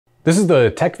This is the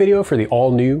tech video for the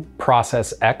all-new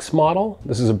Process X model.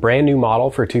 This is a brand new model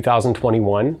for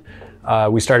 2021.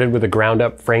 We started with a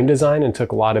ground-up frame design and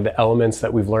took a lot of the elements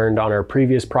that we've learned on our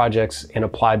previous projects and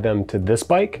applied them to this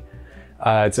bike.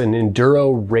 It's an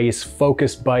enduro race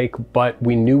focused bike, but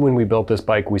we knew when we built this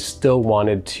bike we still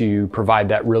wanted to provide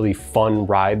that really fun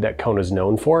ride that Kona's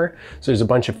known for. So there's a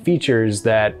bunch of features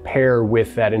that pair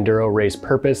with that enduro race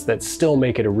purpose that still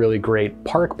make it a really great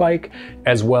park bike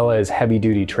as well as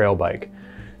heavy-duty trail bike.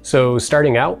 So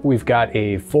starting out, we've got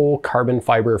a full carbon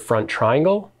fiber front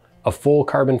triangle, a full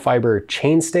carbon fiber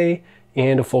chainstay,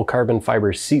 and a full carbon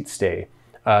fiber seat stay.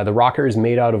 The rocker is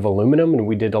made out of aluminum, and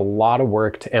we did a lot of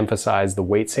work to emphasize the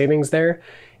weight savings there.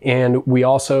 And we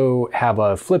also have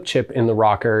a flip chip in the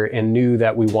rocker and knew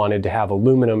that we wanted to have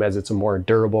aluminum as it's a more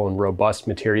durable and robust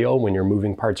material when you're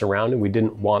moving parts around, and we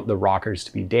didn't want the rockers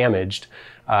to be damaged,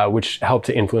 which helped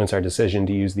to influence our decision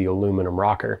to use the aluminum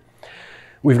rocker.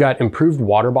 We've got improved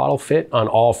water bottle fit on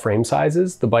all frame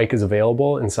sizes. The bike is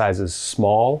available in sizes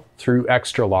small through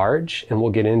extra large, and we'll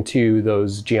get into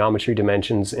those geometry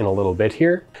dimensions in a little bit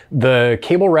here. The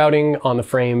cable routing on the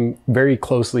frame very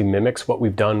closely mimics what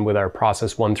we've done with our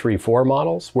Process 134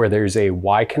 models, where there's a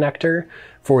Y connector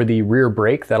for the rear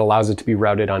brake that allows it to be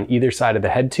routed on either side of the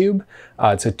head tube.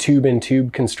 It's a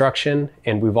tube-in-tube construction,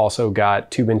 and we've also got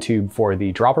tube-in-tube for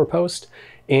the dropper post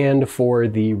and for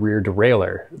the rear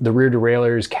derailleur. The rear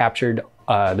derailleur is captured,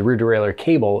 the rear derailleur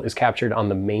cable is captured on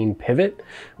the main pivot,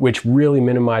 which really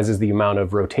minimizes the amount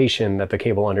of rotation that the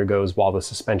cable undergoes while the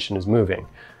suspension is moving.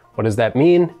 What does that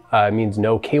mean? It means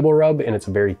no cable rub, and it's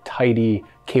a very tidy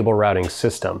cable routing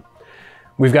system.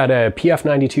 We've got a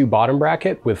PF92 bottom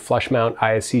bracket with flush mount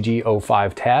ISCG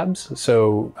 05 tabs,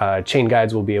 so chain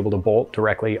guides will be able to bolt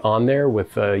directly on there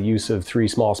with the use of 3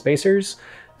 small spacers.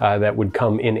 That would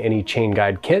come in any chain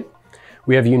guide kit.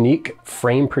 We have unique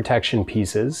frame protection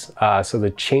pieces. So the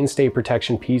chainstay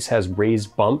protection piece has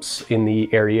raised bumps in the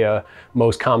area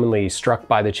most commonly struck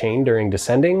by the chain during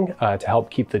descending to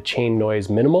help keep the chain noise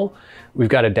minimal. We've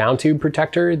got a down tube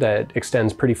protector that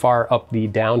extends pretty far up the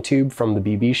down tube from the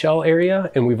BB shell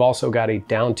area, and we've also got a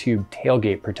down tube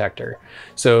tailgate protector.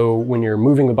 So when you're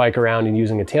moving the bike around and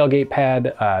using a tailgate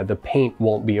pad, the paint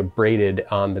won't be abraded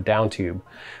on the down tube.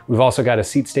 We've also got a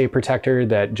seat stay protector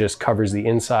that just covers the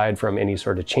inside from any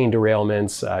sort of chain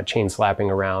derailments, chain slapping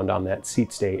around on that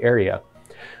seat stay area.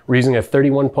 We're using a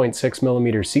 31.6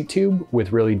 millimeter seat tube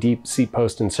with really deep seat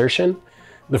post insertion.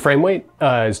 The frame weight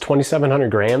is 2,700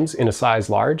 grams in a size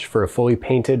large for a fully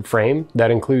painted frame.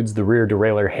 That includes the rear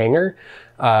derailleur hanger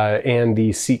and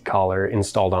the seat collar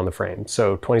installed on the frame.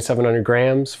 So 2,700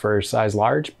 grams for size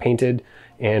large, painted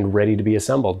and ready to be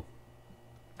assembled.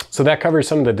 So that covers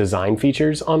some of the design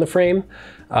features on the frame.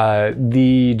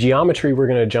 The geometry we're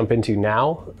going to jump into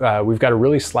now. We've got a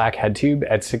really slack head tube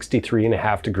at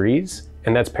 63.5 degrees.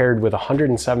 And that's paired with a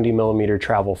 170 millimeter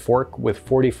travel fork with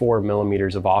 44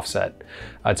 millimeters of offset.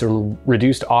 It's a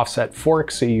reduced offset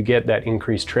fork, so you get that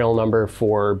increased trail number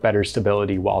for better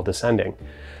stability while descending.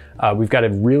 We've got a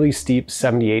really steep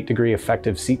 78-degree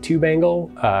effective seat tube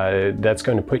angle. That's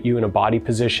going to put you in a body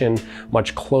position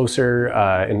much closer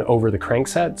and over the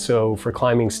crankset. So for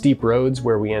climbing steep roads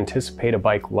where we anticipate a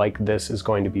bike like this is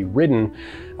going to be ridden,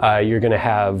 you're going to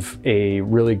have a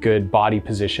really good body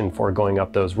position for going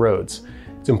up those roads.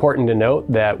 It's important to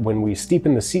note that when we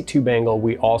steepen the seat tube angle,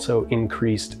 we also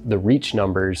increased the reach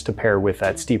numbers to pair with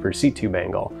that steeper seat tube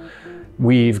angle.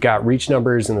 We've got reach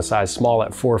numbers in the size small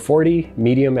at 440,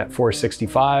 medium at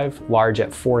 465, large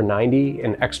at 490,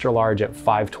 and extra large at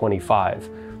 525.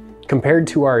 Compared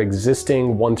to our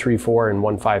existing 134 and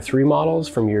 153 models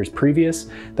from years previous,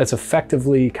 that's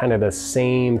effectively kind of the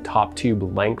same top tube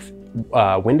length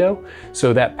window.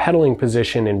 So that pedaling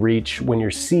position and reach when you're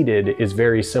seated is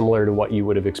very similar to what you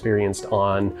would have experienced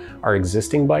on our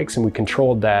existing bikes, and we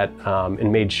controlled that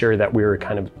and made sure that we were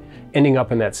kind of ending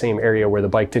up in that same area where the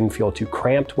bike didn't feel too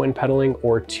cramped when pedaling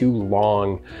or too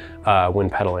long when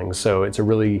pedaling. So it's a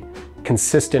really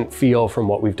consistent feel from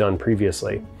what we've done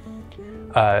previously.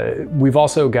 We've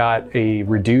also got a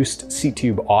reduced seat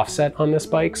tube offset on this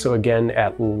bike. So again,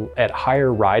 at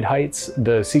higher ride heights,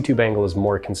 the seat tube angle is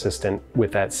more consistent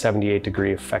with that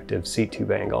 78-degree effective seat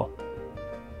tube angle.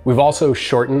 We've also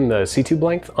shortened the seat tube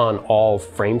length on all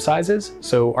frame sizes.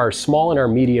 So our small and our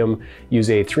medium use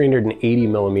a 380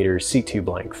 millimeter seat tube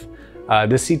length.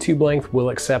 This seat tube length will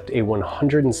accept a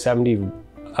 170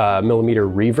 millimeter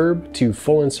reverb to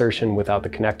full insertion without the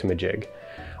connectomajig.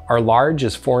 Our large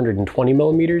is 420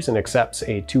 millimeters and accepts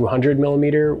a 200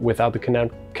 millimeter without the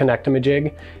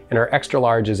connectomajig, and our extra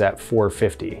large is at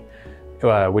 450.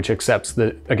 which accepts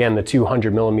the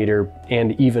 200 millimeter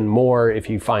and even more if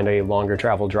you find a longer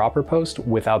travel dropper post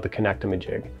without the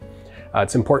connect-a-majig.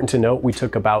 It's important to note we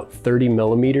took about 30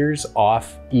 millimeters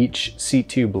off each seat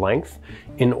tube length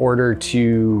in order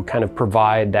to kind of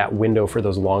provide that window for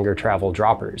those longer travel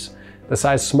droppers. The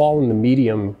size small and the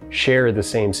medium share the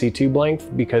same seat tube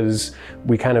length because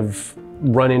we kind of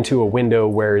run into a window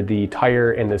where the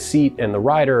tire and the seat and the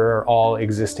rider are all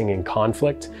existing in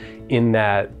conflict, in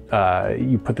that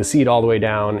you put the seat all the way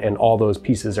down and all those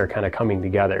pieces are kind of coming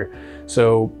together.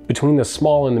 So between the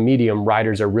small and the medium,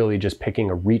 riders are really just picking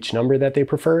a reach number that they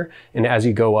prefer. And as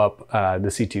you go up, the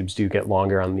seat tubes do get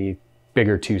longer on the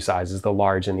bigger two sizes, the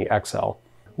large and the XL.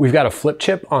 We've got a flip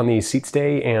chip on the seat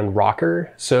stay and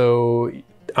rocker. So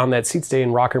on that seat stay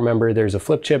and rocker member, there's a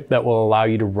flip chip that will allow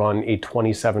you to run a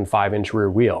 27.5-inch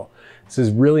rear wheel. This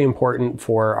is really important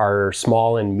for our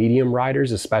small and medium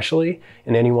riders especially,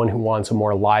 and anyone who wants a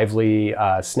more lively,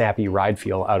 snappy ride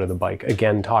feel out of the bike.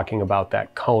 Again, talking about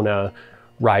that Kona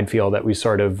ride feel that we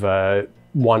sort of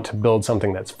want to build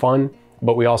something that's fun,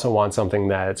 but we also want something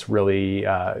that's really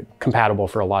compatible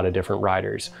for a lot of different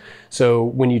riders. So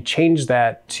when you change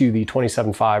that to the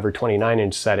 27.5 or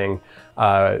 29-inch setting,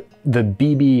 the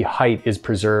BB height is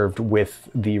preserved with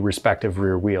the respective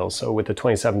rear wheels. So with the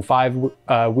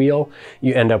 27.5 wheel,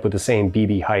 you end up with the same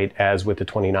BB height as with the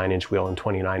 29-inch wheel and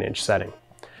 29-inch setting.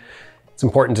 It's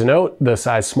important to note the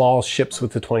size small ships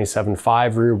with the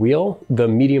 27.5 rear wheel. The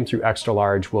medium through extra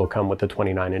large will come with the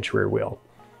 29-inch rear wheel.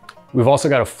 We've also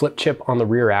got a flip chip on the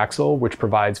rear axle, which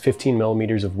provides 15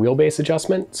 millimeters of wheelbase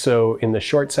adjustment. So in the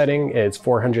short setting, it's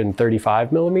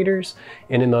 435 millimeters,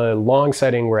 and in the long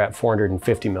setting, we're at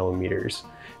 450 millimeters.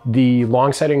 The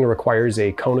long setting requires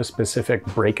a Kona specific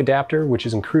brake adapter, which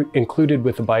is included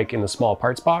with the bike in the small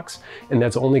parts box, and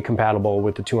that's only compatible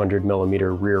with the 200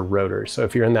 millimeter rear rotor. So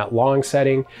if you're in that long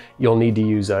setting, you'll need to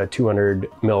use a 200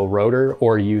 mil rotor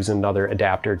or use another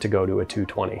adapter to go to a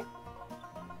 220.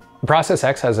 The Process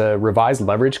X has a revised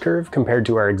leverage curve compared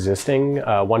to our existing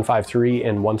 153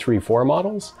 and 134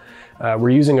 models. We're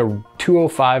using a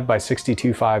 205 by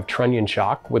 62.5 trunnion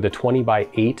shock with a 20 by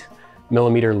 8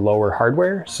 millimeter lower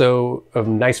hardware. So a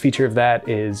nice feature of that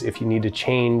is if you need to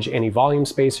change any volume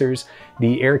spacers,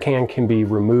 the air can be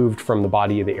removed from the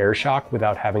body of the air shock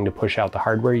without having to push out the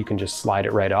hardware. You can just slide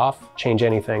it right off, change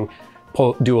anything,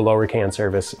 do a lower can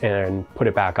service and put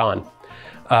it back on.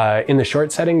 In the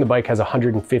short setting, the bike has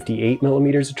 158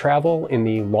 millimeters of travel. In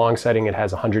the long setting, it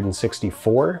has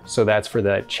 164. So that's for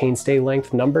the chainstay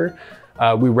length number.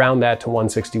 We round that to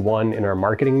 161 in our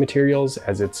marketing materials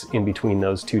as it's in between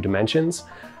those two dimensions.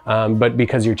 But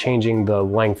because you're changing the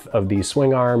length of the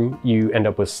swing arm, you end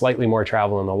up with slightly more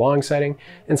travel in the long setting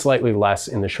and slightly less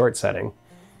in the short setting.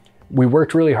 We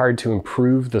worked really hard to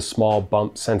improve the small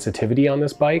bump sensitivity on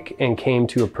this bike and came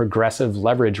to a progressive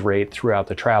leverage rate throughout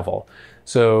the travel.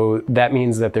 So that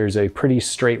means that there's a pretty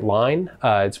straight line.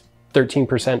 It's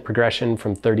 13% progression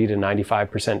from 30 to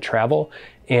 95% travel,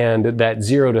 and that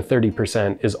 0 to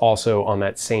 30% is also on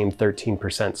that same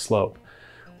 13% slope.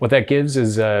 What that gives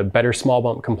is a better small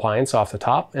bump compliance off the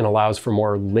top and allows for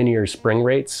more linear spring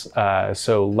rates,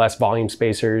 so less volume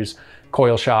spacers,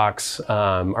 coil shocks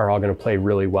are all going to play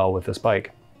really well with this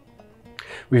bike.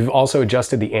 We've also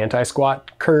adjusted the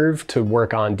anti-squat curve to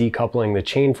work on decoupling the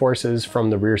chain forces from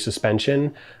the rear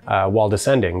suspension while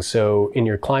descending. So in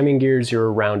your climbing gears,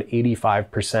 you're around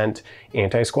 85%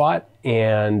 anti-squat.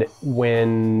 And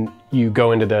when you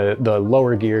go into the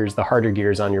lower gears, the harder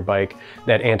gears on your bike,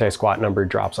 that anti-squat number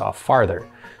drops off farther.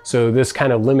 So this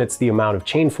kind of limits the amount of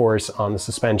chain force on the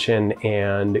suspension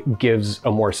and gives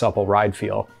a more supple ride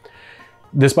feel.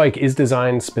 This bike is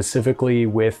designed specifically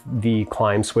with the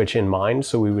climb switch in mind,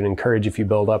 so we would encourage, if you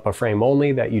build up a frame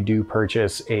only, that you do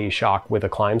purchase a shock with a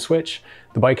climb switch.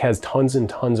 The bike has tons and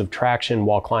tons of traction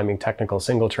while climbing technical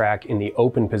single track in the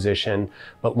open position,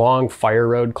 but long fire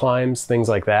road climbs, things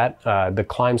like that, the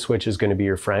climb switch is going to be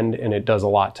your friend, and it does a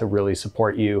lot to really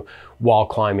support you while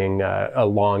climbing a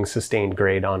long sustained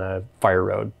grade on a fire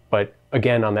road. But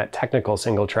again, on that technical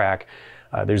single track,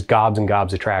 there's gobs and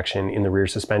gobs of traction in the rear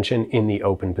suspension in the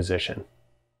open position.